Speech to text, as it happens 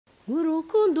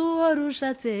urukundo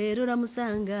warushatse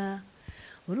ruramusanga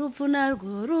urupfu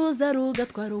narwo ruza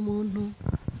rugatwara umuntu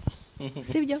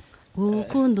sibyo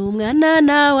ukunda umwana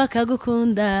nawe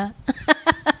akagukunda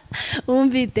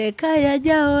umviteka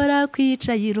yajya ahora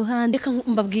kwicaye iruhande reka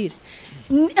mbabwire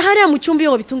hariya mu cyumba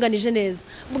iyo bitunganije neza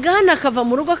bwana akava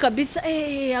mu rugo kabisa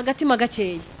agatima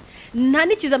gakeye nta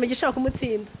n'ikizame gishaka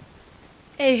kumutsinda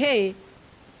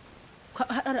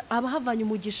aba havanye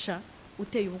umugisha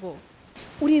uteye ubwoba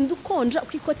urinda ukonja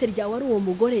ku ikote ryawe ari uwo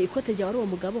mugore ikote ryawe ari uwo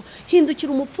mugabo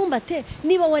hindukira umupfumbate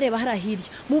niba wareba hari ahirya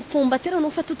mupfumbate rero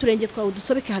ufata uturenge twawe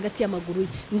udusobeke hagati y'amaguru ye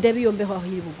ndebe iyo mbeho aho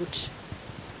iri buguce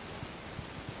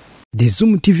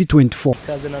ZOOM TV24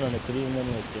 kaze nanone kuri bimwe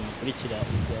mwese mukurikira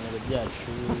ibiganiro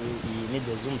byacu iyi ni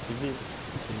ZOOM TV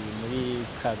turi muri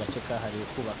ka gace kahariwe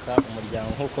kubaka umuryango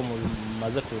nk'uko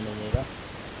mumaze kubimenyera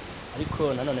ariko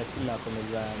nanone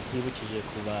sinakomeza ntibukije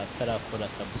kuba tarakora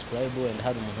subscribe wenda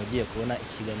hari umuntu ugiye kubona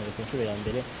ikiganiro ku nshuro ya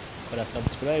mbere kora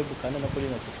subscribe kandi no kuri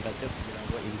notification kugira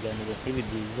ngo ibiganiro nk'ibi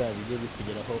byiza bijye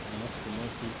bikugeraho umunsi ku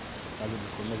munsi maze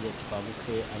dukomeze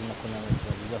twaguke ari nako nawe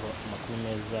tubagezaho amakuru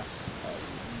meza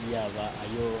yaba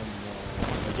ayo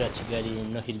mu mujyi wa Kigali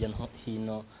no hirya no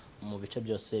hino mu bice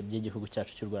byose by'igihugu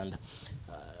cyacu cy'u Rwanda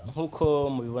nk'uko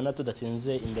mubibona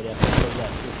tudatinze imbere ya kamera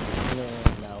zacu kumwe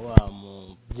na wa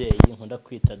mubyeyi nkunda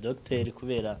kwita docteur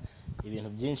kubera ibintu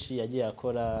byinshi yagiye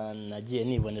akora nagiye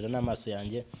nibonera n'amaso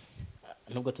yanjye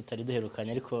nubwo tutari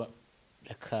duherukanye ariko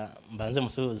reka mbanze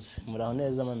musuhuze muraho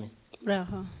neza mami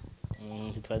muraho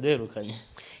ntitwaduherukanye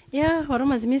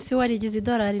warumaze iminsi warigize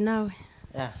idolari nawe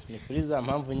ni kuri za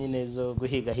mpamvu nyine zo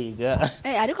guhiga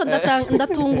ariko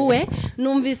ndatunguwe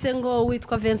numvise ngo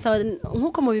witwa Vincent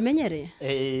nkuko mubimenyereye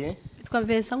witwa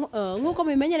Vincent nkuko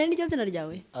mubimenyereye n'iryo zina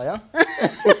ryawe aya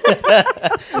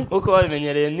uko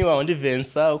wabimenyereye ni wa undi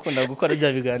Vincent ukunda gukora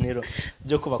bya biganiro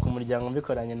byo kubaka umuryango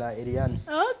mbikoranye na Eliane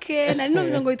nari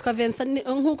numvise ngo witwa Vincent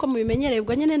nkuko mubimenyereye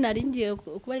ubwo nyine nari ngiye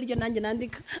kuba iryo nanjye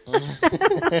nandika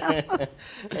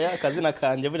akazina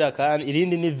kanje buriya kandi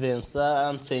irindi ni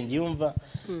Vincent Nsengiyumva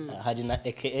hari na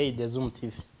aka ZOOM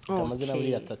TV amazina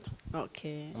buri atatu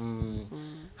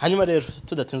hanyuma rero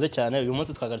tudatinze cyane uyu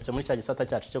munsi twagarutse muri cya gisata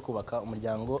cyacu cyo kubaka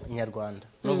umuryango nyarwanda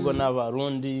nubwo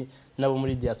n'abarundi nabo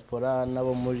muri diaspora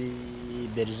nabo muri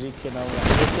Belgique nabo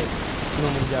bose ni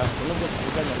umuryango nubwo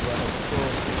tuvuga nyarwanda kuko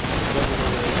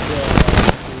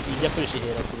ijya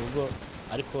kurishihera ku rugo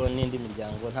ariko n'indi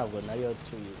miryango ntabwo nayo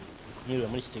tunyuriwe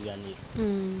muri iki kiganiro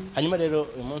hanyuma rero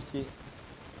uyu munsi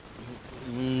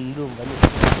ndumva ni uko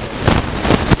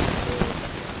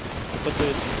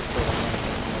bitewe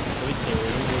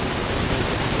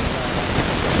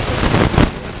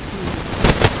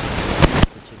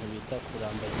ku kintu bita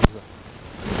kurambagiza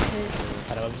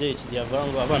hari ababyeyi iki gihe bavuga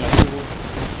ngo abana b'ubu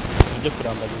ibyo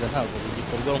kurambagiza ntabwo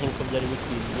bigikorwa nk'uko byari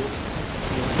bikwiriye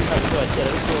sinzi ntabwo bya kera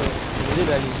ariko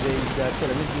ugereranyije ibya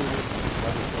kera n'iby'ubu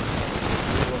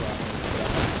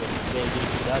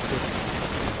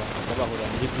bahura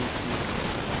muri bisi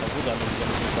bakavugana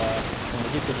kuva mu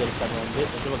mujyi kugera i Kanombe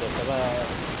ejo bagahita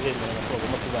bemeranya ko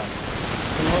bagomba kubana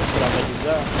noneho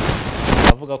kurambagiza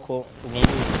bavuga ko ubu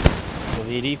ngubu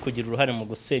biri kugira uruhare mu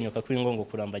gusenyuka kw'ingo ngo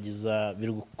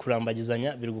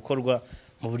kurambagizanya biri gukorwa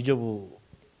mu buryo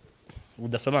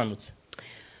budasobanutse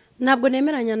ntabwo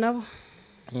nemeranya nabo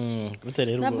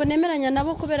ntabwo nemeranya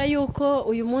nabo kubera yuko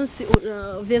uyu munsi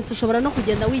Vincent ushobora no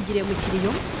kugenda wigiriye mu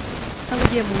kiriyo cyangwa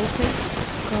ugiye mu bukwe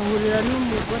ukahurira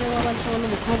n'umugore w'abandi cyangwa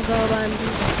n'umukobwa w'abandi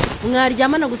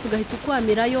mwaryamana gusa ugahita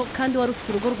ukwamirayo kandi wari ufite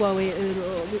urugo rwawe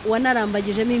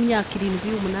wanarambagijemo imyaka 7,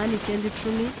 8, 9,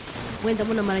 10 wenda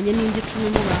munamaranye n'indi 10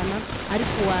 mubana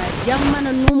ariko waryamana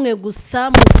n'umwe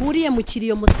gusa mukuriye mu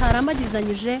kiriyo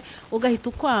mutarambagizanyije ugahita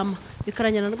ukwama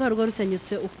bikaranyana rwa rugo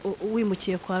rusenyutse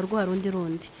wimukiye kwa rwa rundi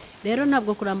rero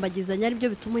ntabwo kurambagizanya ari byo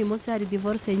bituma uyu munsi hari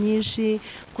divorce nyinshi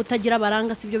kutagira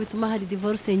abaranga si byo bituma hari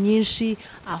divorce nyinshi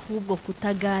ahubwo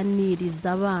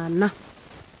kutaganiriza abana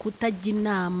kutajya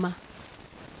inama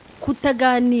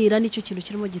kutaganira nicyo kintu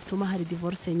kirimo gituma hari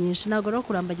divorce nyinshi ntabwo rero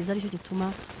kurambagiza aricyo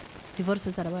gituma divorce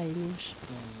zarabaye nyinshi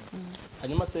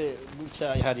hanyuma se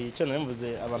guca hari icyo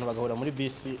namvuze abantu bagahura muri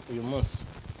bisi uyu munsi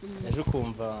ejo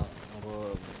kumva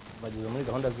ngo bageze muri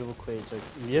gahunda z'ubukwe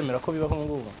yemera ko bibaho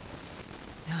ngubu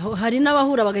hari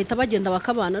n'abahura bagahita bagenda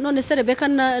bakabana none se Rebeka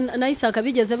na Isaka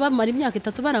bigeze bamara imyaka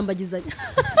 3 barambagizanya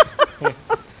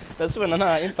tasubona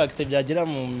nta impact byagira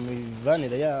mu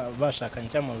mibanire y'abashakanye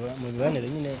cyangwa mu mibanire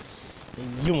nyine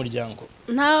y'umuryango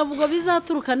ntabwo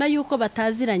bizaturukana yuko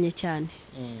bataziranye cyane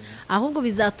ahubwo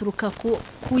bizaturuka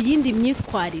ku yindi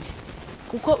myitwarire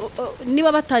kuko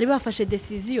niba batari bafashe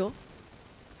decision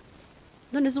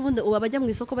none zubundi ubu abajya mu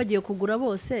isoko bagiye kugura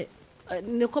bose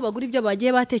niko bagura ibyo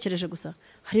bagiye batekereje gusa.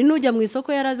 Hari n'ujya mu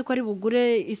isoko yarazi ko ari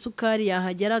bugure isukari,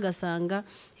 yahagera agasanga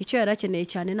icyo yarakeneye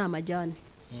cyane ni amajyane,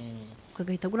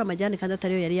 ukagahita agura amajyane kandi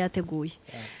atari yo yari yateguye.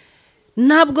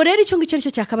 Ntabwo rero icyo ngicyo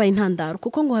cyo cyakabaye intandaro,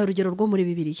 kuko ngo hari urugero rwo muri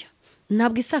Bibiliya.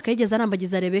 Ntabwo Isaka yigeze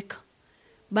arambagiza Rebeka,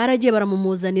 baragiye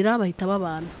baramumuzanira bahita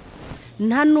babana.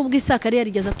 Nta nubwo Isaka yari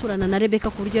yarigeze aturana na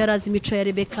Rebeka ku buryo yarazi imico ya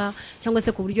Rebeka cyangwa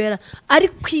se ku buryo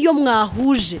ariko iyo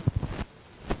mwahuje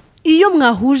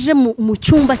mu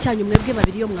cyumba cyanyu mwebwe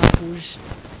babiri, iyo mwahuje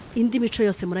indi mico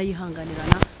yose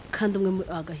murayihanganirana kandi umwe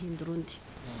agahindura undi.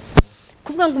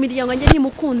 Kuvuga ngo imiryango yanjye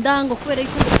nimukunda ngo kubera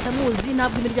yuko batamuzi,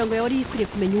 ntabwo imiryango yawe ari ikwiriye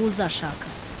kumenya uwo uzashaka,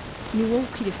 ni wowe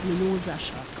ukwiriye kumenya uwo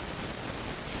uzashaka.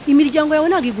 Imiryango yawe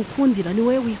ntabwo igukundira, ni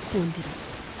wowe wikundira.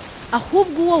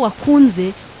 Ahubwo uwo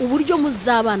wakunze, uburyo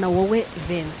muzabana wowe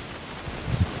Vensi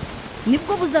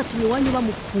nibwo buzatuma iwanyu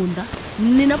bamukunda,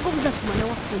 ni nabwo buzatuma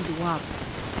nawe akunda iwabo.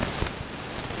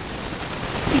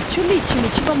 Icyo ni ikintu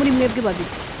kiba muri mwebwe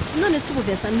babiri. None se ubu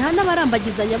Vensi nta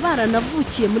n'abarambagizanya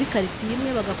baranavukiye muri karitsiye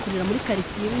imwe bagakurira muri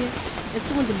karitsiye imwe. Ese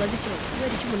ubundi mbaze ikibazo,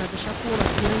 kubera iki umuntu adashaka uwo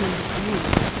baturanye mu kamere?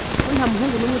 Ko nta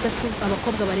muhungu n'umwe udafite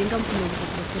abakobwa barenga 30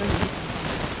 baturanye muri karitsiye.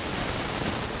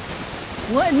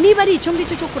 Niba ari icyo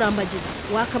ngicyo cyo kurambagiza,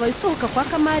 wakabaye usohoka kwa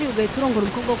Kamari ugahita urongora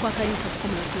umukobwa wo kwa Kalisa kuko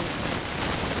muratura.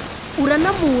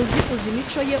 Uranamuzi, uzi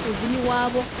imico ye, uzi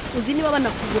n'iwabo, uzi niba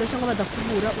banakugura cyangwa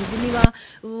badakugura, uzi niba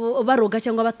baroga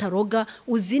cyangwa bataroga,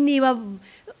 uzi niba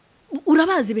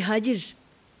urabazi bihagije.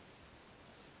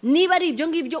 Niba ari ibyo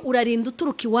ngibyo urarinda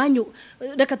uturuka iwanyu.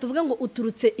 Reka tuvuge ngo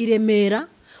uturutse i Remera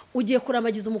ugiye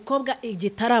kurambagiza umukobwa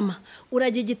igitarama,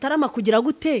 uragiye igitarama kugira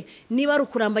gute? Niba ari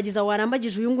ukurambagiza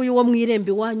warambagije uyu nguyu wo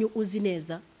mwirembe iwanyu uzi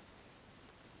neza.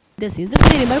 Sinzi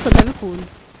kuririmba ariko ndabikunda.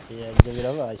 Ibyo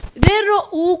birabaye. Rero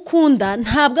ukunda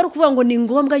ntabwo ari ukuvuga ngo ni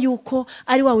ngombwa yuko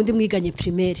ari wa wundi mwiganye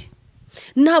primaire.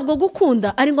 Ntabwo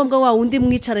gukunda ari ngombwa wa wundi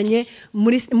mwicaranye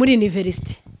muri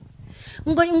university.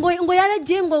 Ngo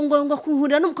yaragiye ngo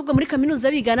kuhurira n'umukobwa muri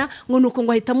kaminuza bigana ngo nuko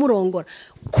ngo ahita murongora.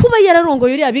 Kuba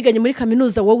yararongoye uri abiganye muri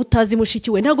kaminuza wowe utazi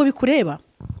mushikiwe ntabwo bikureba.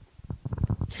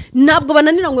 Ntabwo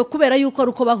bananiranywe kubera yuko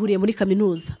ari uko bahuriye muri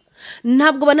kaminuza.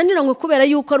 Ntabwo bananiranywe kubera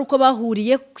yuko ari uko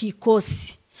bahuriye ku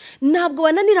ikosi. Ntabwo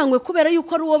bananiranywe kubera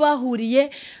yuko ari uwo bahuriye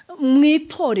mu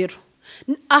itorero.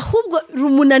 Ahubwo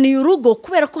rumunaniye urugo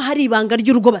kubera ko hari ibanga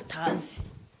ry'urugo batazi.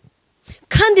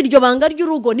 Kandi iryo banga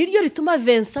ry'urugo niryo rituma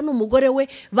Vensa n'umugore we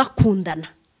bakundana.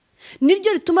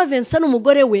 Niryo rituma Vensa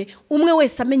n'umugore we umwe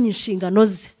wese amenya inshingano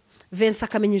ze. Vensa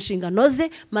akamenya inshingano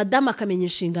ze, madame akamenya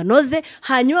inshingano ze,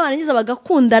 hanyuma barangiza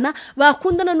bagakundana,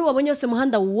 bakundana n'ubabonye wese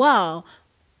muhanda wow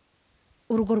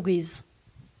urugo rwiza.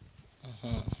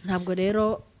 Ntabwo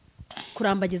rero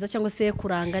kurambagiza cyangwa se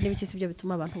kuranga n'ibiki sibyo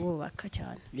bituma abantu bubaka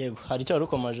cyane. Yego, hari cyo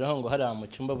rukomaje aho ngo hari mu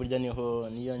cyumba burya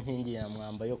niyo nkingi ya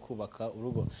mwamba yo kubaka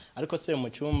urugo. Ariko se mu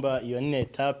cyumba iyo ni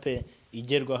etape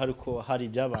igerwa ariko hari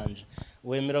byabanje.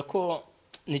 Wemera ko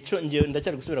nicyo ngiye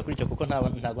ndacyari gusubira kuri cyo kuko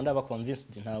ntago ndaba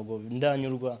convinced, ntago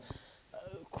ndanyurwa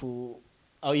ku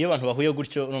iyo abantu bahuye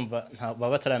gutyo urumva baba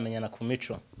bataramenyana ku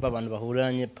mico, babantu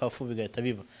bahuranye pafu bigahita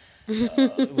biba.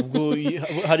 Ubwo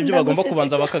hari ibyo bagomba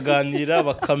kubanza bakaganira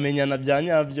bakamenyana bya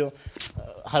nyabyo.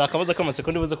 Hari akabazo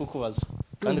k'amasekondi buze kukubaza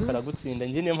kandi karagutsinda,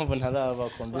 ngi niyo mpamvu ntaraba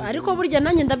convinced. Ariko burya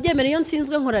nanjye ndabyemera iyo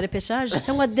nsinzwe nkora repeshage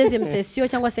cyangwa deuxième session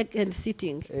cyangwa second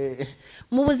sitting.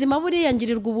 Mu buzima buriya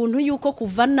ngirirwa ubuntu yuko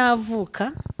kuva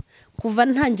navuka, kuva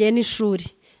ntangiye n'ishuri,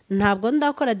 ntabwo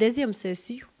ndakora deuxième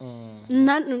session.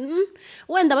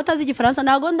 Wenda batazi igifaransa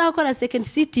ntabwo ndakora second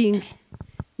sitting.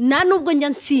 Nubwo njya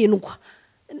ntsindwa.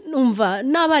 Numva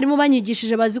n'abarimu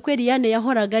banyigishije bazi ko Eliane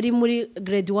yahoraga ari muri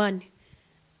grade 1.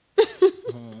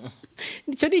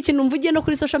 Nicyo ni ikintu mvugiye no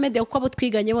kuri social media kuko abo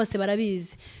twiganye bose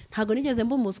barabizi. Ntago nigeze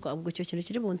mbumuswa, ubwo icyo kintu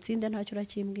kiri bunsinde ntacyo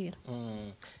urakimbwira.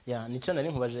 Nicyo nari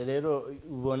nkubaje rero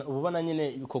ubona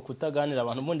nyine ko kutaganira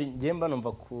abantu ubundi ngiye mba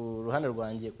numva ku ruhande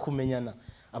rwanjye kumenyana.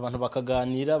 Abantu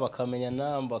bakaganira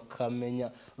bakamenyana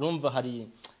bakamenya. Urumva hari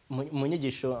mu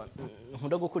nyigisho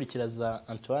nkunda gukurikira za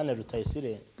Antoine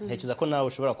Rutayisire, ntekereza ko nawe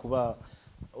ushobora kuba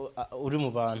uri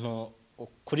mu bantu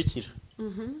ukurikira.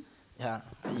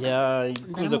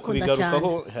 Yakunze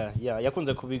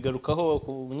kubigarukaho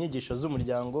ku nyigisho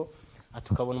z'umuryango,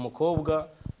 atukabona umukobwa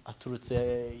aturutse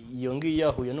iyo ngiyo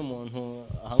yahuye n'umuntu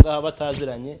ahangaha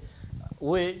bataziranye,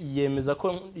 we yemeza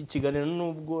ko ikiganiro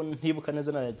nubwo ntibuka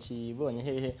neza nakibonye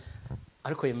hehe,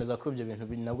 ariko yemeza ko ibyo bintu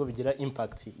nabwo bigira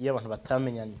impact iyo abantu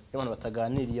batamenyanye, iyo abantu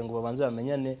bataganiriye ngo babanze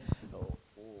bamenyane.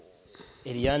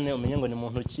 Eliane umenye ngo ni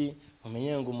muntu ki,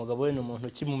 umenye ngo umugabo we ni muntu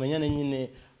ki, mumenyane nyine.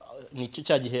 Nicyo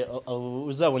cyagihe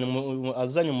uzabona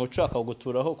azanye umuco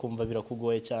akaguturaho kumva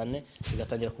birakugoye cyane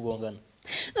bigatangira kugongana.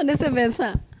 None se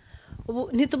Vensa ubu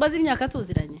ntitubaze imyaka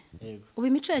tuziranye, yego ubu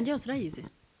imico yanjye yose urayizi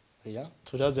oya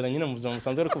turazira nyine mu buzima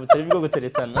busanzwe ariko butari bwo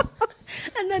guteretana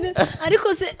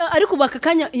ariko baka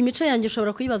kanya imico yanjye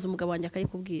ushobora kuyibaza umugabo wanjye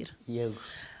akayikubwira yego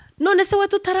none se we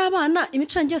tutarabana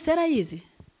imico yanjye yose yarayizi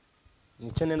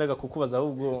nicyo nendaga kukubaza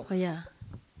ahubwo oya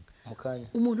mukanya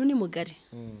umuntu ni mugari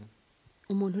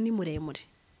umuntu ni muremure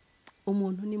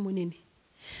umuntu ni munini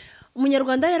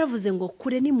umunyarwanda yaravuze ngo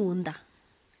kure ni mu nda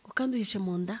ngo kandi uhishe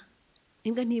mu nda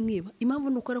imbwa ntimwiba impamvu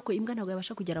ni ukora ko imbwa ntabwo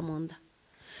yabasha kugera mu nda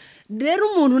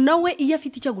rero umuntu nawe iyo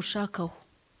afite icyo agushakaho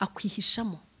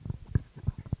akwihishamo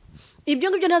ibyo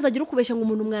ngibyo ntazagira ukubeshya ngo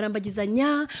umuntu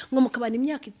mwarambagizanya ngo mukabana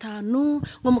imyaka 5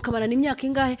 ngo mukamarana imyaka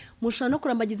ingahe mushobora no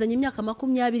kurambagizanya imyaka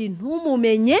 20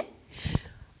 ntumumenye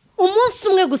umunsi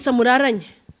umwe gusa muraranye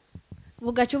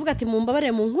bugacyo uvuga ati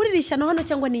mumbabarire mu nkuririsha no hano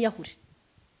cyangwa niyahure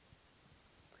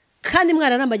kandi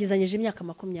mwararambagizanyije imyaka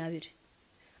 20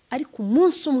 ariko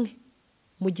umunsi umwe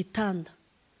mu gitanda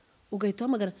ugahita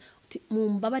uhamagara uti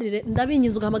mumbabarire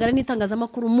ndabinyiza ugahamagara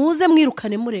n'itangazamakuru muze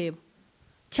mwirukane mureba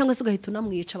cyangwa se ugahita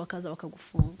unamwica bakaza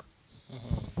bakagufunga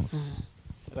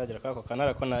ragera kako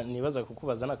kanara ko nibaza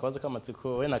kukubaza nakabaza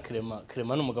kamatsiko we na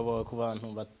Clement n'umugabo wawe ku bantu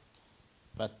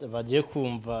bagiye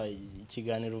kumva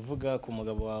ikiganiro uvuga ku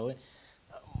mugabo wawe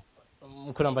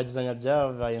mukurambagizanya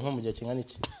byabaye nko mu gihe kingana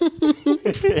iki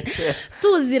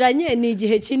tuziranye ni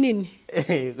igihe kinini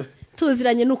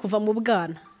tuziranye no kuva mu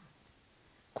bwana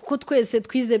kuko twese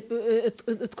twize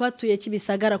twatuye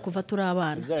kibisagara kuva turi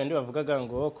abana bya ndi bavugaga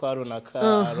ngo kwa runaka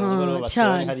arongoro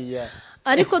batanye hariya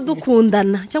ariko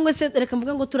dukundana cyangwa se reka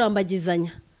mvuga ngo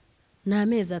turambagizanya ni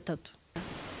amezi 3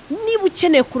 niba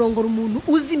ukeneye kurongora umuntu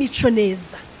uzi imico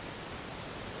neza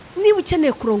niba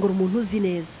ukeneye kurongora umuntu uzi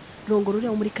neza rongora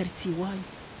uriya muri quartier iwanyu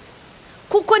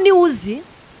kuko ni uzi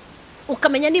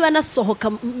ukamenya niba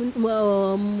nasohoka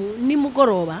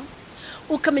nimugoroba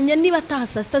ukamenya niba ataha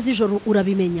saa 6 z'ijoro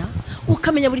urabimenya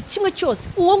ukamenya buri kimwe cyose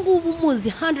uwo ngubu umuzi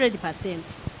 100%.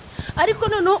 ariko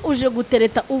noneho uje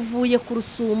gutereta uvuye ku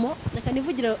rusumo reka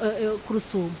nivugira ku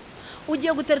rusumo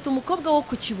ugiye gutereta umukobwa wo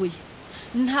ku Kibuye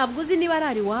ntabwo uzi niba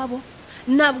arari wabo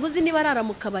ntabwo uzi niba arara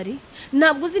mu kabari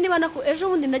ntabwo uzi niba ejo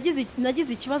bundi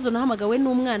nagize ikibazo nahamagawe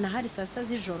n'umwana hari saa 6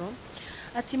 z'ijoro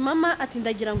ati mama ati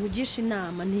ndagira nkugisha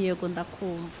inama ntiyego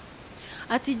ndakumva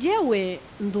ati jewe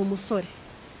ndi umusore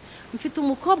mfite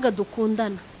umukobwa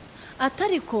dukundana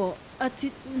atariko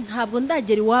ati ntabwo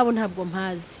ndagera iwabo ntabwo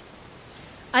mpazi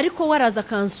ariko waraza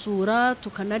kansura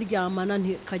tukanaryamana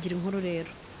ntikagira inkuru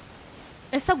rero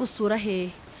ese gusura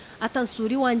hehe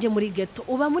atansuri wanje muri ghetto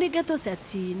uba muri ghetto se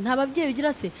ati nta babyeyi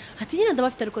ugira se ati nyine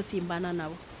ndabafite ariko simbana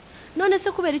nabo none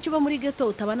se kubera icyo uba muri ghetto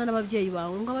utabana n'ababyeyi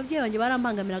bawe ngo ababyeyi banjye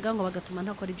barambangamiraga ngo bagatuma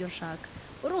ntakora ibyo nshaka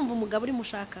urumva umugabo uri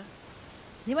mushaka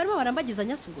ntibarimo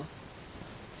barambagizanya sugo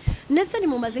nese ni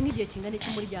mumaze nk'igihe kingana iki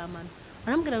muri ryamana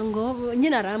arambwira ngo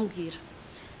nyine arambwira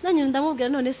nanjye ndamubwira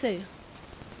none se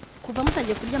kuva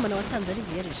mutangiye kuryamana wasanze ari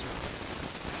biyereje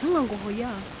ntumwa ngo hoya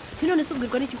none se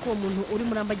ubwirwa n'iki ko uwo muntu uri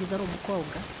murambagiza ari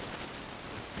umukobwa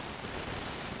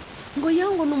ngo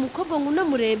yango n'umukobwa ngo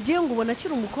namurebye ngo ubona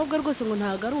akiri umukobwa rwose ngo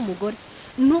ntago ari umugore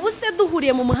ntubuse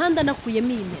duhuriye mu muhanda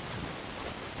nakuyemo impeta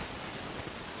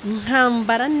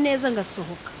nkambara neza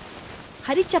ngasohoka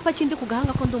hari icyapa kindi ku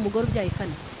gahanga ko ndi umugore ubyaye 4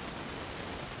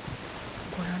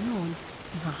 ngo none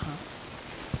ntaha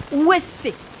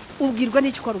wese ubwirwa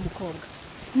n'iki ko ari umukobwa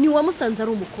ni wamusanze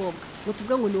ari umukobwa ngo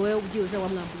tuvuga ngo ni wowe ubyiuze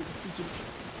wamwambuye ubusugire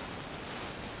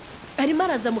arimo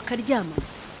araza mu karyama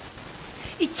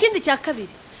ikindi cya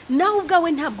kabiri nawe ubwawe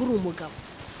ntabwo uri umugabo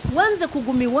wanze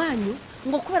kuguma iwanyu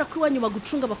ngo kubera ko iwanyu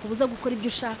bagucunga bakubuza gukora ibyo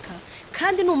ushaka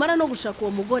kandi numara no gushaka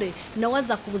uwo mugore nawe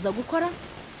azakubuza gukora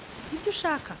ibyo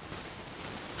ushaka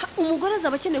umugore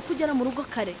azaba akeneye kugera mu rugo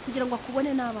kare kugira ngo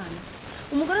akubone n'abana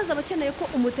umugore azaba akeneye ko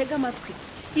umutega amatwi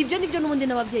ibyo nibyo n'ubundi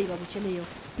n'ababyeyi bagukeneyeho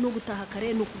no gutaha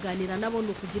kare no kuganira nabo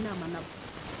no kujya inama nabo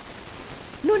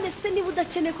none se niba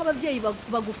udakeneye ko ababyeyi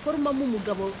baguformamo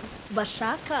umugabo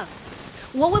bashaka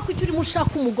wowe kuki urimo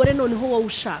ushaka umugore noneho wowe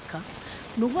ushaka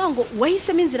nuvuga ngo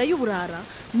wahisemo inzira y'uburara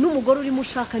n'umugore urimo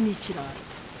ushaka n'ikirara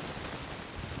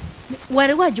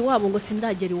wari waje wabo ngo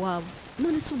sindagera iwabo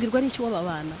none se ubwirwa n'iki waba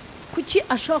bana kuki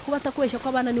ashobora kuba atakubeshya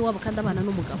ko abana ni wabo kandi abana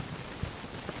n'umugabo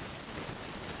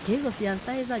Jezo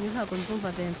fiançailles zanyu ntago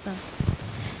nzumva Vincent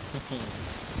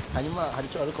hanyuma hari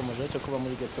cyo ariko muje cyo kuba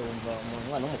muri ghetto umva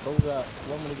umwana w'umukobwa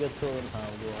kuba muri ghetto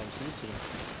ntabwo abishyigikira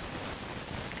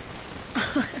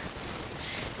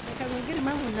akabwira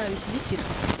impamvu ntabishyigikira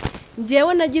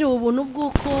njyewe nagira ubuntu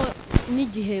bw'uko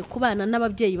n'igihe kubana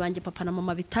n'ababyeyi banjye papa na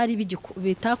mama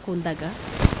bitakundaga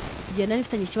igihe nari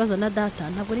mfitanye ikibazo na data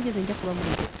ntabwo nigeze njya kuba muri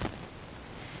ghetto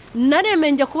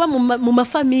naremeye kuba mu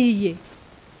mafamiye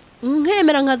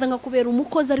nkemera nkaza nkakubera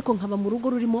umukozi ariko nkaba mu rugo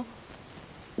rurimo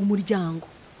umuryango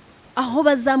aho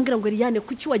bazambwira ngo Eliane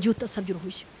kuki wagiye utasabye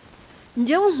uruhushya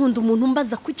njyewe nkunda umuntu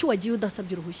mbaza kuki wagiye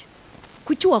udasabye uruhushya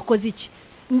kuki wakoze iki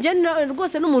njye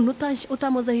rwose n'umuntu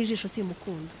utamozaho ijisho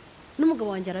simukunda n'umugabo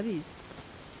wanjye arabizi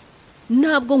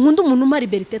ntabwo nkunda umuntu umpa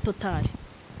liberté totale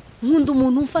nkunda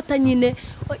umuntu umfata nyine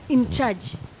in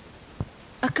charge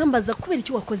akambaza kubera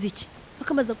iki wakoze iki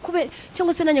akambaza kubera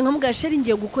cyangwa se nanjye nkamubwira sheri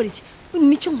ngiye gukora iki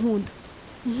nicyo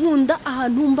nkunda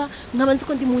ahantu mba nkaba nzi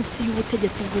ko ndi munsi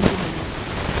y'ubutegetsi bw'undi muntu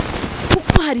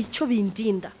kuko hari icyo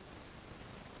bindinda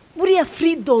buriya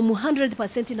freedom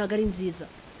 100% ntabwo ari nziza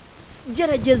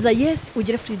gerageza yes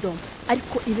ugire freedom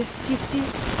ariko ibe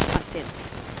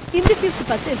 50% indi 50%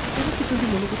 uba ufite undi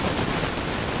muntu gukora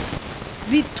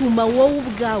bituma wowe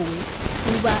ubwawe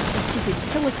uba ikigega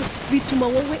cyangwa se bituma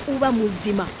wowe uba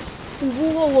muzima ubu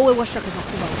wowe washakaga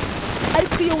kubaho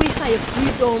ariko iyo wihaye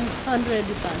freedom 100%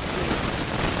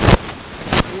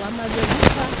 wamaze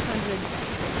gupfa 100%.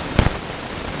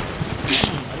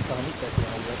 ariko aho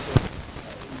nitwakirangira ko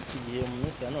iki gihe mu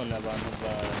minsi ya none abantu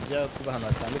bajya kuba ahantu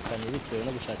hatandukanye bitewe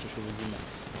no gushakisha ubuzima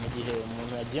mu gihe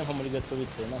umuntu yagiye nko muri gato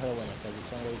bitewe n'aho yabonye akazi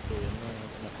cyangwa bitewe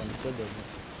na condition de vie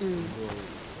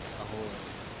aho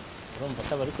urumva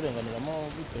ko bari kurenganiramo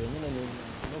bitewe nyine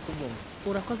no kubyumva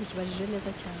urakoze ukibajije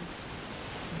neza cyane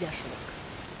byashoboka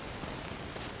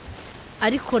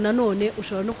ariko nanone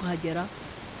ushobora no kuhagera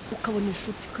ukabona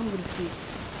inshuti ukambura uti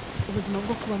ubuzima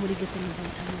bwo kuba muri ghetto ni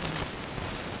butandukanye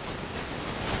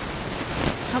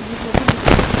ntabwo ubuzima bwo muri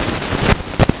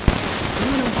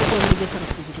ghetto muri ghetto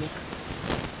arasuzugurika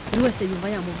buri wese yumva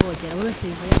yamuvogera buri wese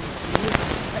yumva yamusuye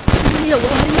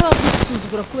hari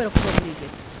n'abagusuzugura kubera kuba muri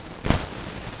ghetto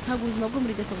ntabwo ubuzima bwo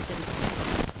muri ghetto butari bwiza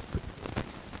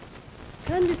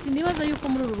kandi sinibaza yuko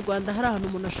muri uru Rwanda hari ahantu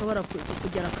umuntu ashobora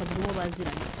kugera akabura uwo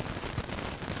baziranye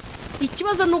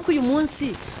ikibazo nuko uyu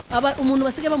munsi umuntu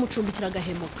basigaye bamucumbikira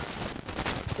agahemuka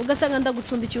ugasanga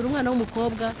ndagucumbikira umwana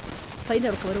w'umukobwa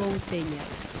final ukaba ari wowe usenyera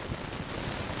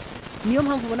niyo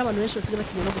mpamvu ubona abantu benshi basigaye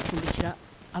batinya no gucumbikira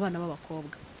abana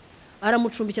b'abakobwa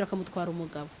aramucumbikira akamutwara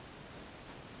umugabo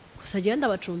gusa agenda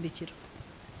abacumbikira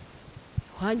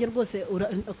wanjye rwose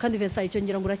kandi Vincent icyo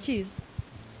ngira ngo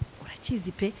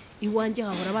urakizi pe iwanjye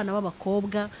hahora abana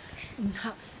b'abakobwa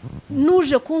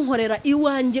nuje kunkorera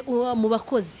iwanjye mu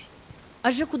bakozi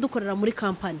aje kudukorera muri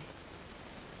kampani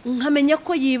nkamenya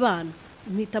ko yibana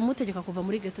mpita mutegeka kuva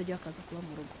muri ghetto ajya akaza kuba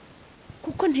mu rugo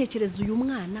kuko ntekereza uyu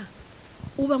mwana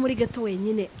uba muri ghetto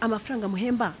wenyine amafaranga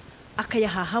muhemba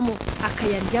akayahahamo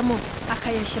akayaryamo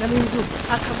akayashyiramo inzu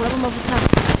akaguramo amavuta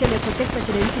akeneye protection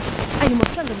akeneye iki ayo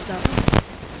mafaranga bizava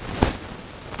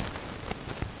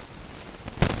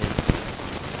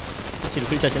kiri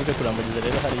kuri cya kintu cyo kurambugiza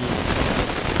rero hari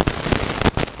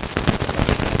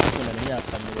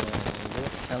imyaka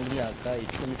 70 cyangwa imyaka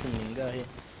 10 n'ingahe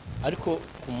ariko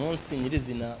ku munsi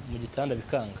nyirizina mu gitanda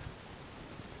bikanga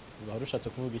uba rushatse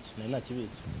kuvuga iki nari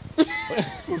nakibitse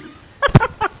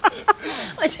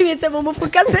akibitse mu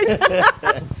mufuka se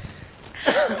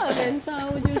abensa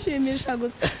ujye ushimisha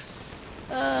gusa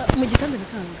mu gitanda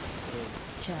bikanga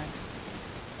cyane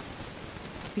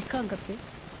bikanga pe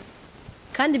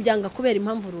kandi byanga kubera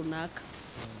impamvu runaka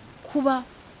kuba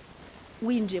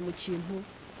winjiye mu kintu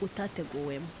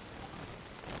utateguwemo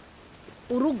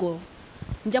urugo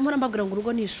njya mpora mbabwira ngo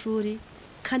urugo ni ishuri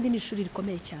kandi ni ishuri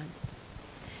rikomeye cyane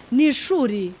ni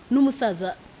ishuri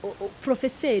n'umusaza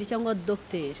profeseri cyangwa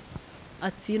dogiteri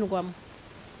atsindwamo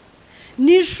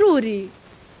ni ishuri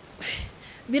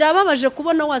birababaje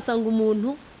kubona wasanga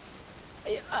umuntu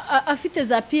afite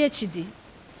za PhD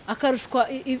akarushwa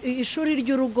ishuri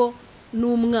ry'urugo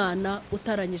n'umwana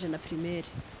utarangije na primaire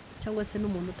cyangwa se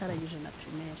n'umuntu utarangije na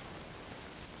primaire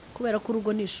kubera ko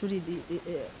urugo ni ishuri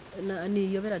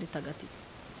ni yobera ritagatifu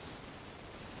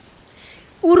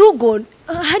urugo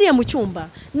hariya mu cyumba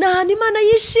nta Imana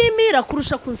yishimira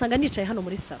kurusha kunsanga nicaye hano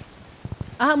muri saro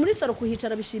aha muri saro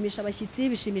kuhicara bishimisha abashyitsi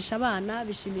bishimisha abana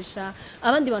bishimisha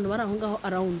abandi bantu bari aho ngaho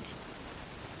around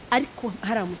ariko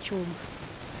hariya mu cyumba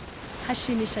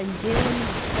hashimisha njyewe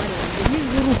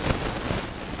n'ijuru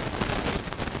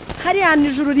hariya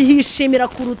nijuru rihishimira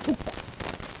kurutuko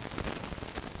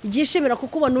igishimira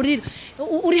kuko ubona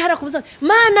uri hara kubuza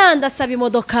mana ndasaba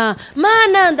imodoka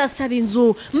mana ndasaba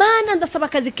inzu mana ndasaba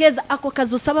akazi keza ako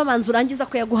kazi usaba banza urangiza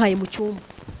ko yaguhaye mu cyumba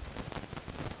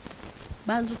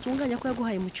banza utunganya ko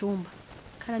yaguhaye mu cyumba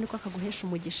kandi niko akaguhesha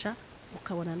umugisha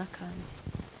ukabona n'akandi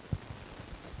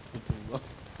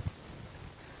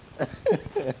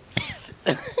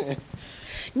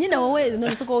nyine wowe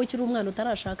none ko wowe ukiri umwana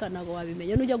utarashaka ntabwo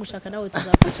wabimenya n'ujya gushaka nawe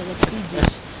tuzakwicaza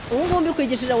twigisha ubu ngubu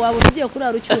mbikwigishije waba ugiye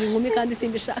kurara ucyura inkumi kandi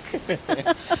simbishaka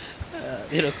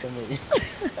birakomeye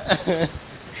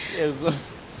yego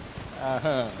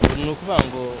aha ni ukuvuga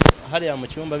ngo hariya mu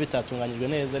cyumba bitatunganyijwe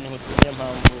neza niho niyo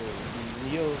mpamvu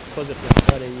niyo koze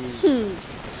protocole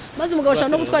maze umugabo ashaka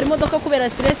no gutwara imodoka kubera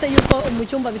stress yuko mu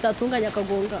cyumba bitatunganya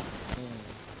akagonga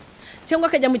cyangwa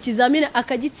akajya mu kizamini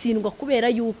akagitsindwa kubera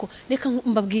yuko reka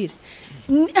mbabwire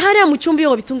hariya mu cyumba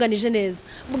iyo bitunganije neza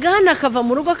bwana akava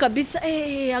mu rugo kabisa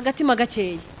agatima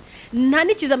gakeye nta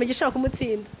n'ikizamini gishaka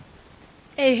kumutsinda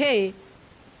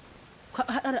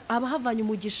aba havanye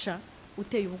umugisha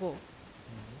uteye ubwoba.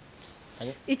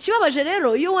 Ikibabaje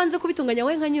rero iyo wanze kubitunganya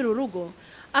we nka nyir'urugo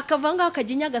akavanga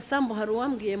akajya inyagasambu, hari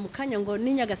uwambwiye mu kanya ngo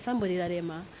n'inyagasambu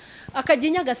rirarema, akajya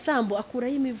inyagasambu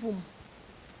akurayo imivumo.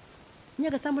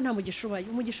 Inyagasambu nta mugisha ubaye,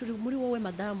 umugisha uri muri wowe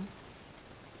madamu.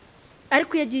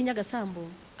 Ariko iyo agiye inyagasambu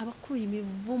aba akuye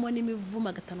imivumo n'imivumo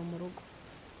agatana mu rugo.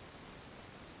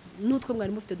 Nutwe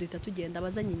mwari mufite duhita tugenda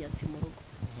abazanye inyatsi mu rugo.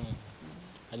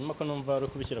 Hanyuma ko numva ari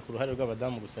kubishyira ku ruhare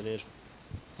rw'abadamu gusa rero.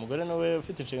 Umugore nawe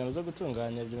ufite inshingano zo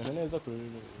gutunganya ibyo bintu neza kuri.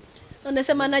 None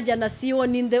se manager na CEO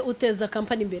ninde uteza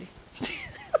company imbere?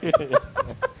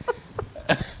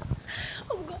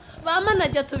 Ubwo ba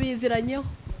manager tubiziranyeho.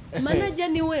 Manager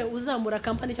niwe uzamura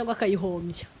company cyangwa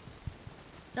akayihombya.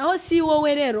 Naho CEO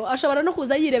we rero ashobora no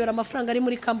kuza yirebera amafaranga ari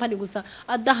muri company gusa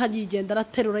adahayigendera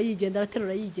aterura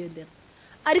yigendera.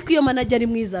 Ariko iyo manager ari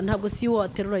mwiza ntabwo CEO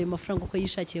aterura ayo mafaranga uko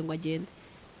yishakiye ngo agende.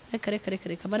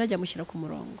 Reka manager amushyira ku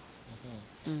murongo.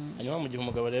 Hanyuma mu gihe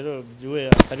umugabo rero byiwe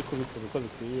atari kubikora uko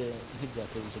bikwiye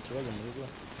ntibyateza icyo kibazo mu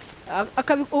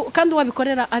rugo, kandi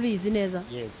wabikorera abizi neza.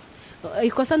 Yego.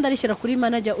 Ikosa ndarishyira kuri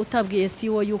manager utabwiye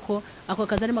CEO yuko ako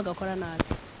kazi arimo agakora nabi.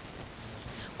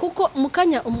 Kuko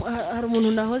mukanya hari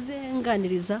umuntu nahoze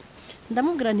nganiriza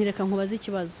ndamubwira ntireka nkubaza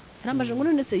ikibazo. Yarambaje ngo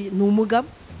none se ni umugabo?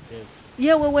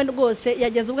 Yewe we rwose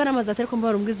yageze ubwo namaze atari ko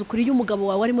mbarumbwiza ukuri y'umugabo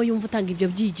wawe arimo yumva utanga ibyo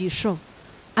byigisho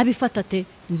abifatate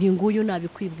ntinguyu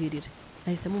nabikwibwirira.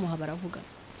 Nahisemo umuha baravuga.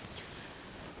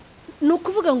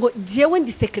 Nukuvuga ngo jewe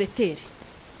ndi secrétaire.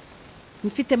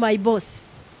 Mfite my boss.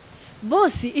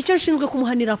 Boss icyo nshinzwe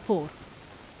kumuha ni raporo.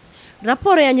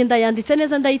 Raporo yanjye ndayanditse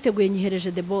neza ndayiteguye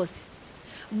nyihereje the boss.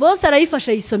 Boss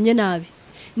arayifasha yisomye nabi.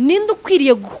 Ninde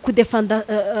ukwiriye kudefanda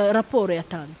raporo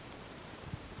yatanze?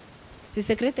 Si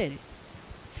secrétaire.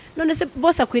 None se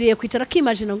boss akwiriye kwicara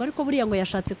akimagine ngo ariko buriya ngo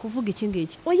yashatse kuvuga iki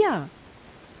ngiki. Oya.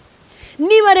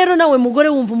 Niba rero nawe mugore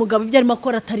wumva umugabo ibyo arimo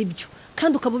akora atari byo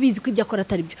kandi ukaba ubizi ko ibyo akora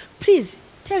atari byo, please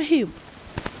tell him.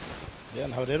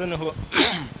 Naho rero niho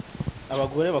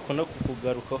abagore bakunda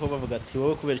kukugarukaho bavuga ati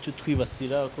wowe kubera icyo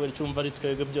twibasira, kubera icyo umva ari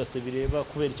twebwe byose bireba,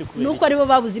 kubera icyo kubera nuko aribo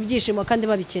babuze ibyishimo kandi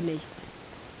babikeneye.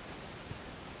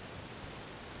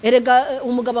 Erega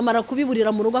umugabo amara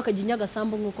kubiburira mu rugo akajya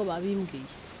inyagasambu nkuko babimbwiye.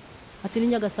 Ati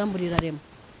n'inyagasambu rirarema.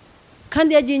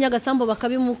 Kandi yagiye inyagasambu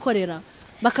bakabimukorera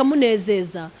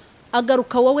bakamunezeza,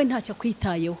 agaruka wowe ntacyo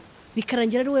kwitayeho,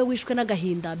 bikarangira ari wowe wishwe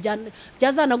n'agahinda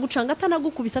byazana gucanga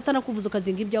atanagukubisa atanakuvuza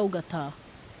ukazinga ibyawe ugataha.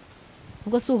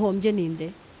 Ubwo se uhombye ninde?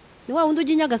 Ni wa wundi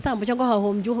ujya inyagasambu cyangwa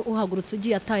hahombye uhagurutse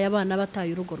ugiye ataye abana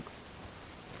bataye urugo rwe.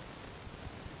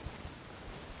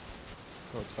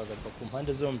 Twagaruka ku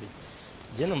mpande zombi.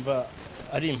 Njye numva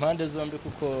ari impande zombi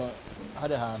kuko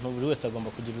hari ahantu buri wese agomba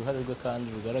kugira uruhare rwe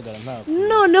kandi rugaragara ntabwo.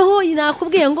 Noneho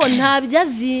nakubwiye ngo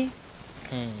ntabyazi.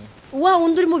 Wa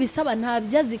wundi urimo bisaba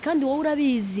ntabyazi kandi wowe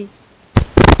urabizi.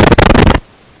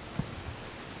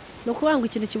 No kuranga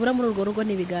ikintu kibura muri urwo rugo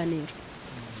n'ibiganiro.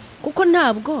 Kuko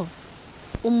ntabwo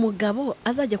umugabo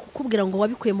azajya kukubwira ngo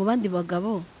wabikuye mu bandi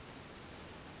bagabo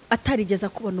atarigeza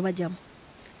kubona ubajyamo.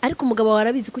 Ariko umugabo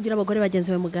warabizi kugira abagore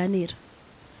bagenzi be muganira.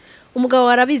 Umugabo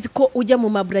warabizi ko ujya mu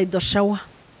bridal shower.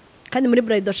 Kandi muri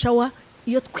bridal shower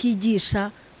iyo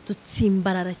twigisha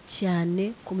dutsimbarara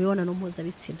cyane ku mibonano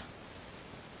mpuzabitsina.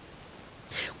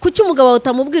 Kuki umugabo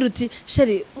utamubwira uti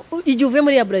sheri igihe uvuye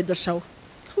muri ya bridal shower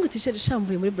ngo uti sheri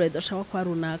shamvuye muri bridal shower kwa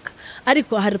runaka,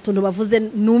 ariko hari utuntu bavuze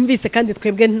numvise kandi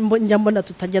twebwe njya mbona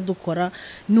tutajya dukora,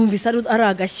 numvise ari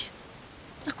agashya.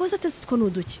 Akoze atese utwo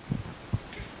nuduki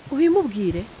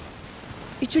ubimubwire.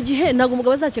 Icyo gihe ntabwo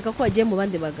umugabo azakeka ko agiye mu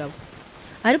bandi bagabo.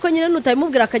 Ariko nyine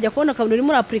nutayimubwira akajya kubona akabona uri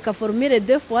muri applica formule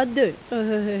 2x2.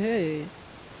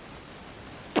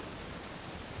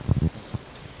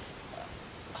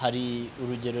 Hari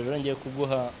urugero rero ngiye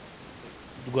kuguha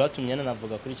rwatumye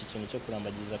navuga kuri iki kintu cyo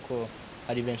kurambagiza ko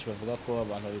hari benshi bavuga ko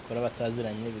abantu babikora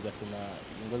bataziranye bigatuma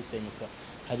ingo zisenyuka.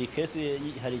 Hari case,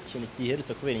 hari ikintu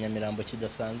giherutse kubera Nyamirambo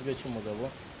kidasanzwe cy'umugabo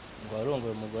ngo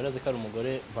warongoye umugore azikara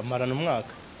umugore bamarana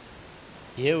umwaka.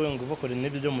 Yewe ngo bakore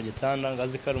n'ibyo byo mu gitanda ngo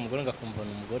azikara umugore ngakumva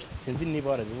n'umugore. Sinzi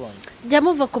niba warabibonye. Jya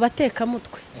muva ku bateka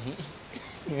mutwe.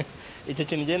 Icyo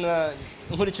kintu ngena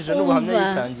nkurikije n'ubuhamya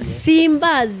yitangiye.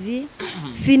 Simbazi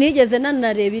sinigeze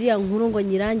nanareba iriya nkuru ngo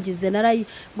nyirangize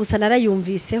gusa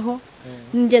narayumviseho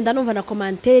ngenda numva na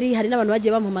komanteri hari n'abantu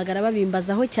bagiye bampamagara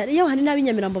babimbazaho cyane iyo hari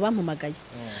n'abinyamirambo bampamagaye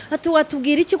ati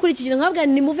watubwira iki kuri iki kintu nkabwa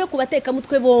ni muve ku bateka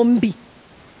mutwe bombi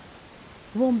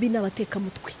n'abateka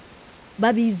mutwe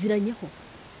babiziranyeho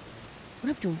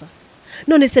urabyumva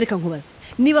none se reka nkubaze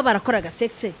niba barakoraga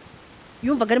sexe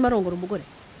yumvaga arimo arongora umugore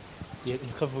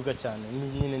nikavuga cyane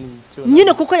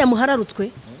nyine kuko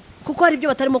yamuhararutswe kuko hari ibyo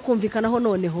batarimo kumvikanaho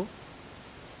noneho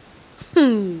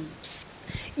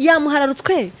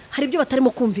yamuhararutswe hari ibyo batarimo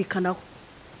kumvikanaho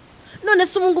none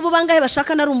se ubu ngubu bangahe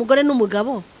bashaka nari umugore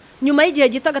n'umugabo nyuma y'igihe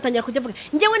gito agatangira kujya avuga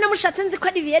njyewe namushatse nzi ko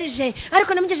ari vierge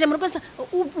ariko namugejeje mu rugo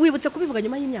wibutse kubivuga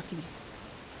nyuma y'imyaka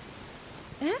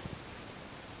 2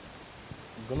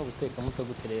 ubwo no guteka mutwe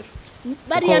gute rero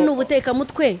bariya ni ubuteka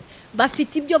mutwe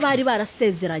bafite ibyo bari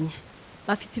barasezeranye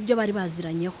bafite ibyo bari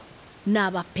baziranyeho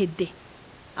n'abapede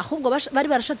ahubwo bari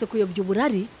barashatse kuyobya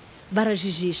uburari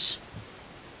barajijisha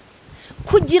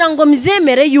kugira ngo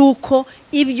mizemere yuko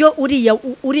ibyo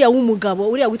uriya w'umugabo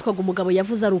uriya witwaga umugabo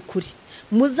yavuze ari ukuri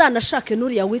muzanashake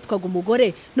n'uriya witwaga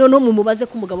umugore noneho mumubaze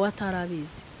ko umugabo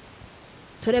atarabizi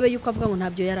turebe yuko avuga ngo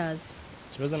ntabyo yarazi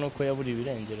ikibazo nuko yaburi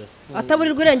ibirengero se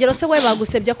ataburirwa irengero se we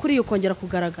bagusebya kuri ukongera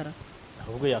kugaragara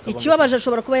ahubwo yakagombye ikibabaje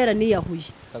ashobora kuba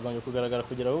yaraniyahuye akagombye kugaragara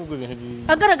kugira ahubwo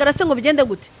ibintu agaragara se ngo bigende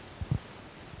gute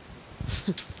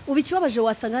ubu ikibabaje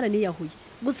wasanga yaraniyahuye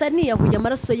gusa niyahuye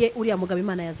amaraso ye uriya mugabo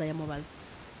Imana yazayamubaza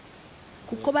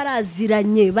kuko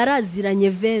baraziranye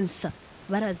Vensa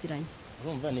baraziranye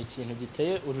urumva ni ikintu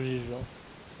giteye urujijo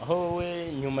aho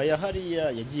wowe nyuma ya hariya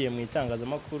yagiye mu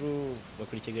itangazamakuru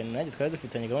bakurikirana nanjye twari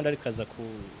dufitanye gahunda ariko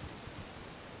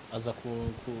aza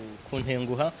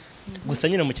kuntenguha gusa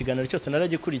nyine mu kiganiro cyose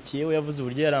naragikurikiye we yavuze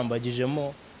uburyo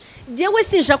yarambagijemo jewe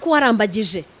sinshaka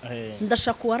uwarambagije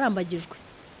ndashaka uwarambagijwe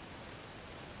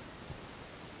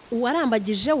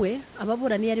uwarambagije we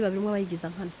ababurani yari babiri mwe bayigiza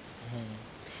nkana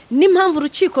n'impamvu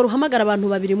urukiko ruhamagara abantu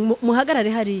babiri muhagarare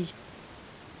hariya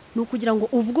nukugira ngo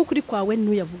uvuge ukuri kwawe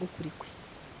n'uyavuge ukuri kwe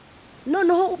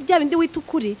noneho bya bindi wita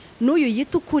ukuri n'uyu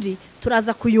yita ukuri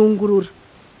turaza kuyungurura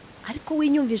ariko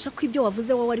winyumvisha ko ibyo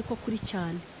wavuze wowe ariko kuri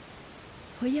cyane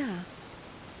hoya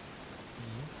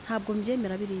ntabwo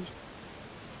mbyemera biriya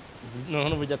noneho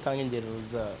n'uburyo atanga ingero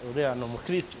za uriya no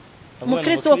mukristo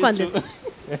wo kwandese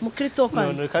mukristo wo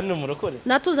kwandese kandi umurokore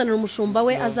natuzanira umushumba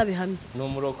we azabihamye ni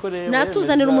umurokore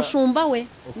natuzanira umushumba we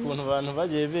ukuntu abantu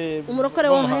bagiye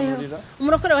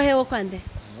umurokore wa hewo kwande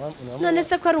none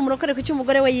se ko ari umurokore ku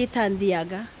cy'umugore we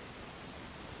yitandiyaga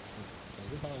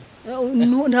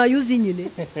ntayuzi nyine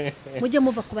mujye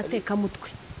muva ku bateka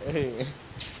mutwe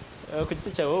ku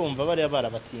giti cyawe wumva bariya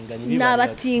barabatinganyi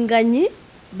n'abatinganyi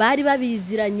bari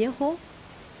babiziranyeho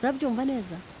urabyumva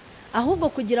neza ahubwo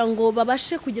kugira ngo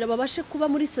babashe kuba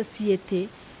muri sosiyete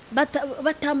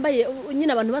batambaye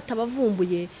nyine abantu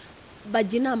batabavumbuye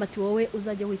bajya inama ati wowe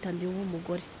uzajya witandira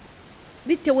umugore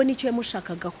bitewe n'icyo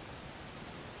yamushakagaho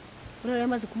urara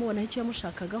yamaze kumubonaho icyo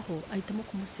yamushakagaho ahitamo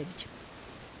kumusebya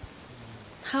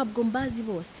ntabwo mbazi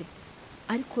bose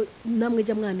ariko namwe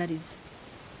jya mwanariza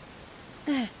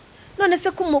none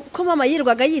se ko mama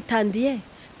yirwaga yitandiye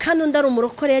kandi undi ari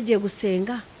umurokore yagiye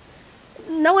gusenga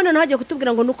nawe noneho hagiye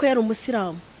kutubwira ngo nuko yari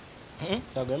umusilamu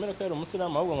ntabwo yemera ko yari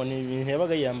umusilamu ahubwo ngo ni ibintu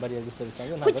yabaga yiyambariye gusa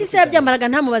bisanzwe kuki se yabyambaraga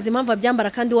ntamubaza impamvu abyambara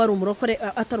kandi wari umurokore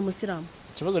atari umusilamu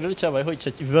ikibazo rero cyabayeho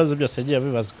ibibazo byose yagiye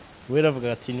abibazwa we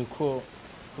yaravuga ati niko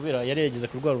kubera yari yagize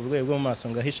kurwara uburwayi bwo mu maso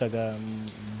ngo ahishaga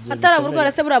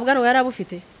ataraburwara se buriya bwanwa yari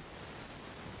abufite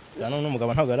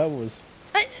n'umugabo ntabwo yari abuzi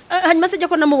hanyuma se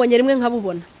ko namubonye rimwe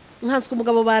nkabubona nkanswe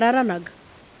umugabo bararanaga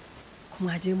ko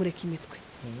mwagiye mureka imitwe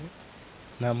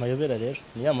ni amayobera rero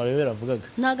ni ya mayobera avugaga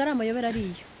ntabwo ari amayobera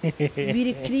ariyo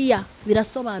biri kiriya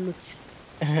birasobanutse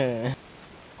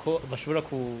ko bashobora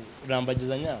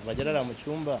kurambagizanya bagera mu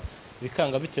cyumba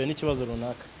bikanga bitewe n'ikibazo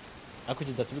runaka ariko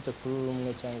kidaturutse kuri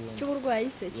umwe cyangwa undi cy'uburwayi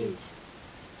se kiki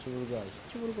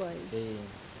cy'uburwayi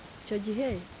icyo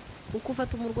gihe uko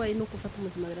ufata umurwayi n'uko ufata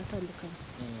umuzima biratandukanye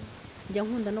njya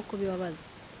nkunda no kubibabaza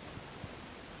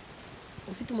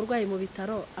ufite umurwayi mu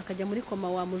bitaro akajya muri koma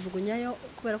wamujugunyayo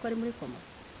kubera ko ari muri koma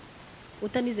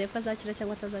utanizeye ko azakira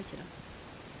cyangwa atazakira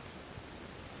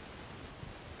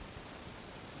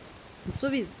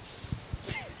nsubize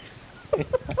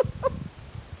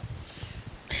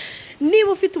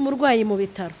niba ufite umurwayi mu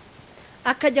bitaro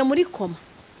akajya muri koma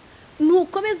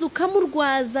ntukomeze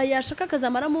ukamurwaza yashaka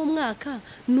akazamaramo umwaka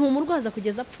ntumurwaza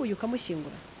kugeza apfuye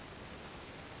ukamushyingura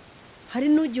hari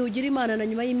n'ugiye ugira Imana na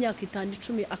nyuma y'imyaka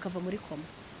 5-10 akava muri koma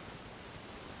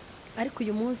ariko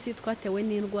uyu munsi twatewe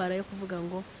n'indwara yo kuvuga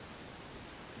ngo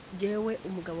jewe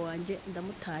umugabo wanjye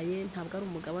ndamutaye ntabwo ari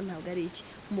umugabo ntabwo ari iki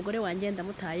umugore wanjye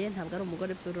ndamutaye ntabwo ari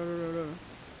umugore by'urorororo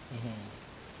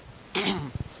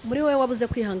muri wowe wabuze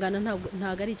kwihangana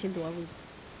ntabwo ari ikindi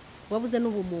wabuze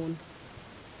n'ubumuntu.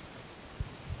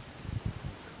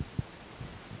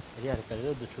 reka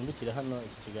rero ducumbikire hano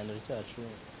iki kiganiro cyacu,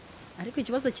 ariko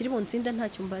ikibazo kiri mu nsinde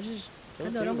ntacyo mbajije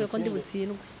kandi warambwiye ko ndi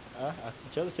butsindwe.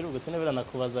 Ikibazo kiri bugutsinde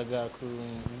biranakubazaga ku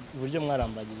buryo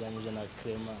mwarambagizanyije na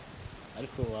Clement,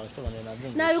 ariko wasobanurira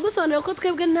nabyumvise. Nabigusobanurira ko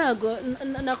twebwe ntago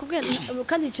nakubwiye,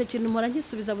 kandi icyo kintu mpora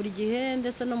nkisubiza buri gihe,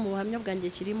 ndetse no mu buhamya bwanjye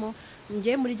kirimo.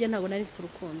 Ngiye muri gihe ntago nari mfite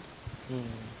urukundo,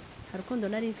 hari urukundo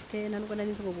nari mfite, ntabwo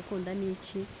nari nzi ngo gukunda ni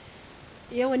iki.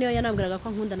 Yewe niyo yanambwiraga ko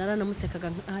nkunda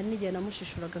naranamusekaga, hari n'igihe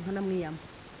namushishuraga nkanamwiyama.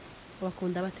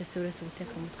 Bakunda batese uretse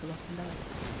guteka umutwe, bakunda bate.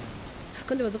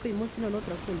 Ariko ndibaza ko uyu munsi noneho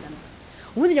turakundana.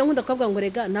 Ubundi njya nkunda kuvuga ngo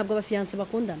rega ntabwo abafiyanse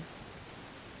bakundana,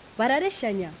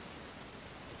 barareshyanya,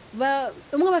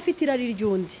 umwe bafite irari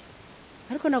ry'undi,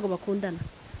 ariko ntabwo bakundana.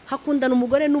 Hakundana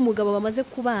umugore n'umugabo bamaze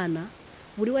kubana,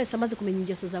 buri wese amaze kumenya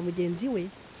ingeso za mugenzi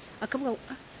we, akavuga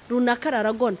runaka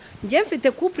araragona. Njye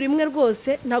mfite couple imwe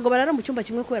rwose ntabwo barara mu cyumba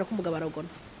kimwe kubera ko umugabo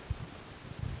aragona,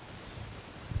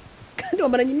 kandi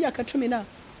bamaranye imyaka 10 na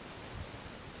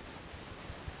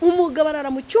umugabo arara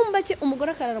mu cyumba cye,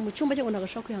 umugore akarara mu cyumba cye, ngo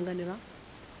ntagashaka kwihanganira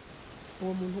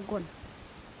uwo muntu ugona.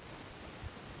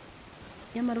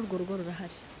 Nyamara urwo rugo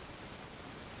rurahari.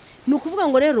 Ni ukuvuga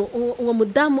ngo rero uwo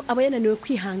mudamu aba yananiwe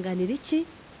kwihanganira iki?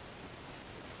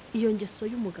 Iyo ngeso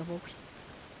y'umugabo we.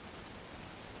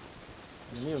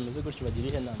 Niyo bimeze gutyo bagira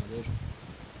ihe nama rero,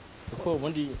 kuko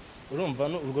ubundi urumva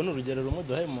urwo n'urugero rumwe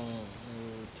duhaye mu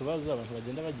tubazo abantu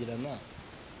bagenda bagirana,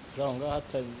 turaho ngaho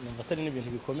atari n'ibintu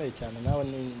bikomeye cyane, nawe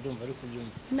ndumva ari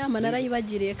kubyumva. Inama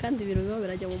narayibagiriye kandi ibintu biba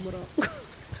birajya mu murongo.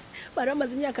 Bari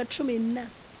bamaze imyaka 10 na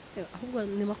ahubwo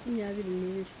ni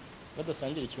 22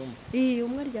 badasangira icyumba.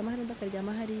 Umwe aryama hariya undi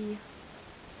akaryama hariya,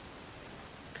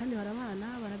 kandi barabana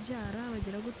barabyara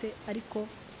bagira gute, ariko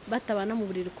batabana mu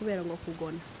buriri kubera ngo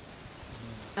kugona.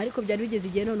 Ariko byari bigeze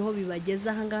igihe noneho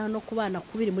bibageza aha ngaha no kubana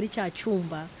kubiri muri cya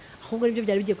cyumba, ahubwo nibyo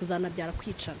byari bigiye kuzanabyara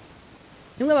kwicana.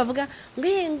 Nimwe bavuga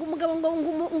ngo umugabo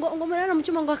ngo murarana mu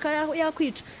cyumba ngo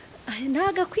yakwica.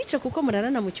 Ntaga kwica kuko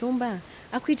murarana mu cyumba,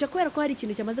 akwica kubera ko hari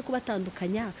ikintu cyamaze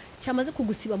kubatandukanya, cyamaze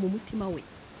kugusiba mu mutima we.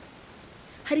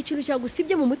 Hari ikintu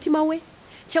cyagusibye mu mutima we,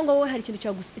 cyangwa wowe hari ikintu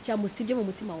cyamusibye mu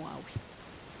mutima wawe.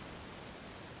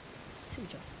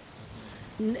 Sibyo?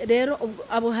 Rero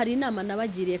abo hari inama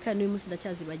nabagiriye, kandi uyu munsi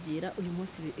ndacyazibagira. Uyu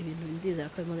munsi ibintu ndizera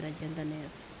ko birimo biragenda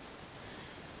neza.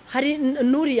 Hari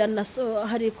nuriya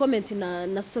hari comment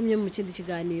nasomye mu kindi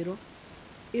kiganiro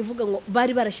ivuga ngo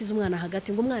bari barashize umwana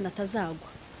hagati ngo umwana atazagwa.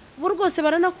 Bo rwose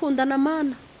baranakundana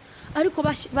mana, ariko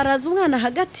baraza umwana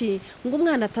hagati ngo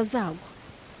umwana atazagwa.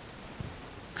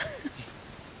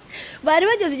 Bari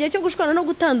bageze igihe cyo gushwana no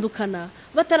gutandukana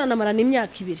bataranamarana imyaka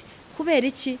 2. Kubera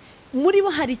iki? Muri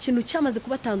bo hari ikintu cyamaze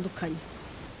kubatandukanya.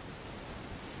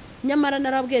 Nyamara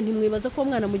narabwiye ntimwibaza ko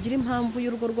umwana mugira impamvu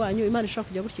y'urugo rwanyu, Imana ishaka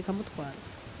kujya gutya ikamutwara.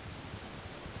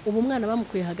 Ubu mwana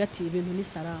bamukuye hagati, ibintu ni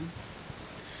salama.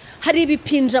 Hari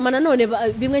ibipinjama nanone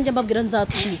bimwe njya mbabwira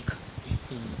nzatwika,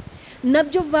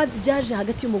 nabyo byaje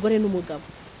hagati y'umugore n'umugabo.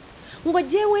 Ngo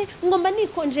jewe ngo mba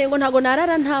nikonje ngo ntago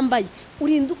narara ntambaye.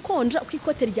 Urinda ukonja uko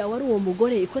ikote ryawe ari uwo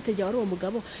mugore, ikote ryawe ari uwo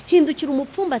mugabo. Hindukira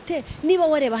umupfumbate, niba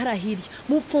wareba hari hirya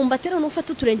mupfumbate none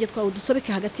ufata uturenge twawe dusobeke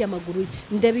hagati y'amaguru ye,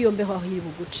 ndebe iyo mbeho aho iri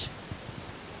buguce,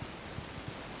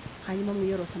 hanyuma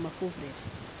mwiyorosa amakuvureri.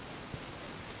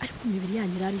 Ariko imibiri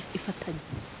yanyu irari ifatanye.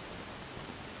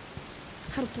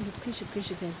 Hari utuntu twinshi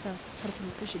Vincent, hari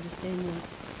utuntu twinshi dusenye.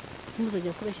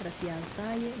 Ntimuzongera kubeshyira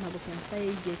fiyansaye, ntabwo fiyansaye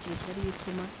y'igihe kirekire ari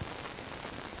yituma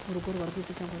urugo ruba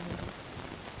rwiza cyangwa rubi.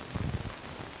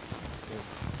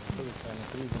 Murakoze cyane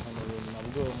kuri izi mpanuro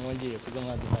nabwo mwongeye kuza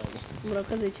mwaduhaye.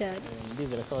 Murakoze cyane.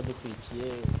 Ndizera ko abadukurikiye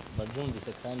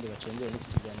babyumvise kandi bacengeye n'iki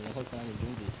kiganiro nk'uko nanjye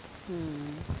byumvise.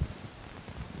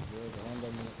 Gahunda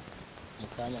mu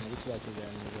kanya muri kiriya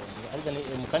kiganiro, ariko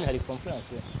mu kanya hari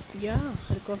conference.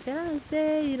 Hari conference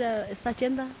saa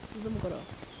 9 z'umugoroba.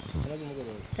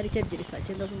 Tariki 2 saa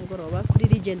 9 z'umugoroba kuri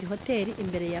Regent Hotel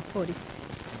imbere ya polisi,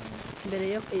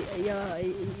 imbere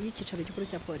y'icyicaro gikuru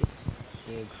cya polisi.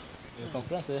 Yego. Iyo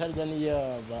conference harya ni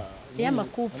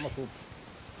y'amakupe.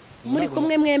 Muri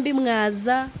kumwe mwembi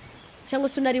mwaza, cyangwa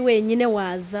se unari wenyine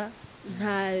waza,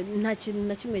 nta kintu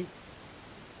na kimwe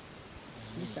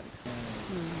gisabwa.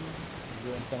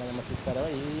 Insanganyamatsiko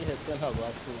yihese ntabwo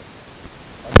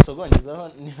watusogongeraho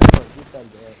niba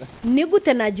babyitanga. Ni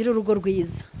gute nagira urugo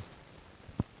rwiza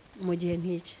mu gihe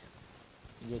nk'iki?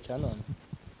 Igihe cya none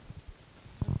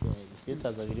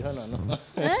bisitaza biriho none.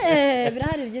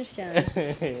 Birahari byinshi cyane.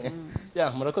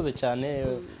 Murakoze cyane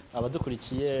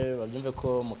abadukurikiye babyumve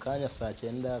ko mu kanya saa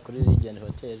 9 kuri Regent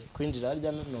Hotel kwinjira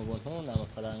harya ni ubuntu, ni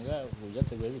amafaranga,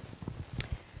 byateguye bite?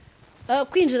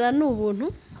 kwinjira ni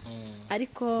ubuntu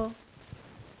ariko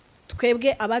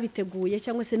twebwe ababiteguye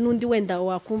cyangwa se n'undi wenda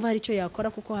wakumva hari icyo yakora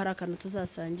kuko hari akantu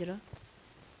tuzasangira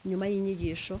nyuma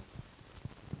y'inyigisho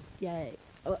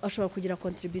ashobora kugira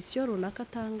contribution runaka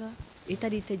atanga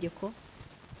itari itegeko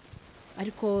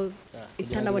ariko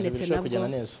itanabonetse nabwo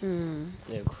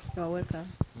yego welcome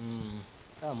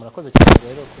murakoze cyane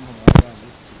rero ko mu mwanya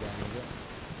muri iki kiganiro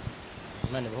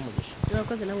Imana ibahe umugisha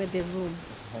murakoze nawe de Zoom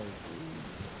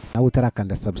nawe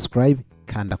utarakanda subscribe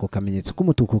kanda ko kamenyetso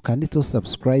k'umutuku kanditseho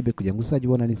subscribe kugira ngo uzajye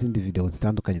ubona n'izindi video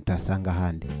zitandukanye utasanga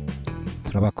ahandi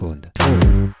turabakunda